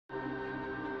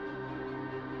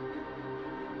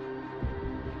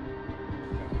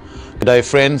Today,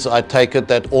 friends, I take it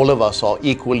that all of us are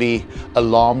equally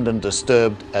alarmed and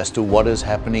disturbed as to what is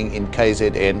happening in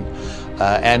KZN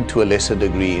and to a lesser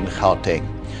degree in Gauteng.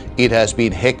 It has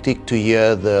been hectic to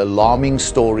hear the alarming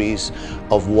stories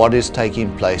of what is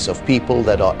taking place, of people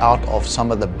that are out of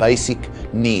some of the basic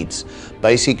needs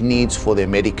for their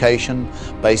medication,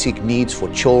 basic needs for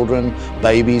children,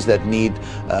 babies that need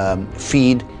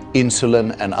feed,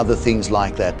 insulin and other things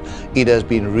like that. It has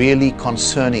been really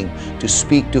concerning to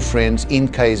speak to friends in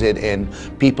KZN,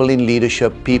 people in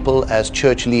leadership, people as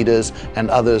church leaders and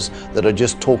others that are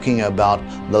just talking about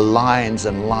the lines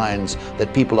and lines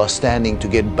that people are standing to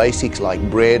get basics like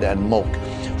bread and milk.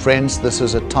 Friends, this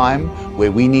is a time where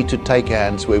we need to take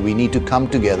hands, where we need to come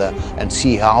together and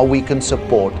see how we can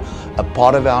support a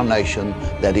part of our nation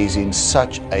that is in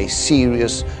such a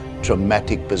serious,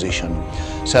 dramatic position.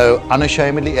 So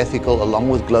Unashamedly Ethical, along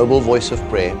with Global Voice of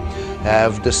Prayer,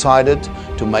 have decided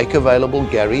to make available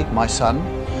Gary, my son,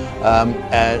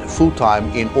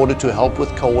 full-time in order to help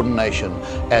with coordination,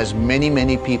 as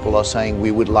many people are saying we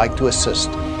would like to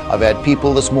assist. I've had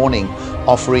people this morning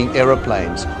offering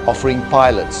aeroplanes, offering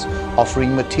pilots,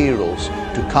 offering materials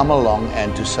to come along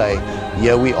and to say,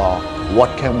 here we are,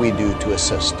 what can we do to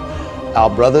assist? Our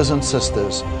brothers and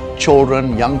sisters,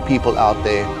 children, young people out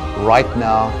there right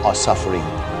now are suffering.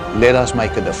 Let us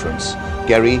make a difference.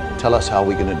 Gary, tell us how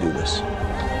we're going to do this.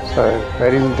 So,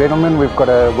 ladies and gentlemen, we've got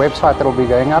a website that will be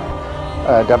going up,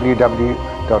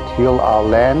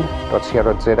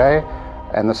 www.healourland.co.za,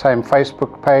 and the same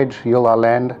Facebook page, Heal Our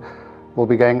Land, will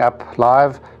be going up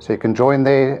live, so you can join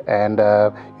there, and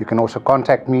you can also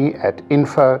contact me at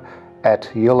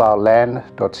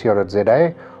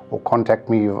info@healourland.co.za, or contact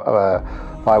me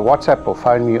via WhatsApp or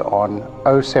phone me on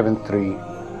 073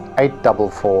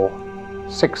 844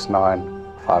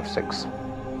 6956.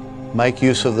 Make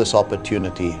use of this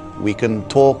opportunity. We can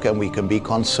talk and we can be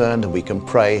concerned and we can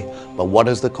pray, but what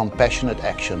is the compassionate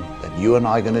action that you and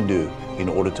I are going to do in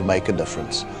order to make a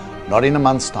difference? Not in a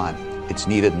month's time, it's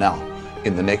needed now.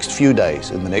 In the next few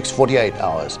days, in the next 48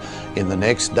 hours, in the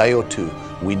next day or two,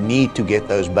 we need to get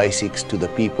those basics to the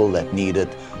people that need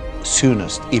it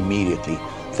soonest, immediately.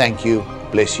 Thank you,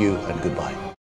 bless you, and goodbye.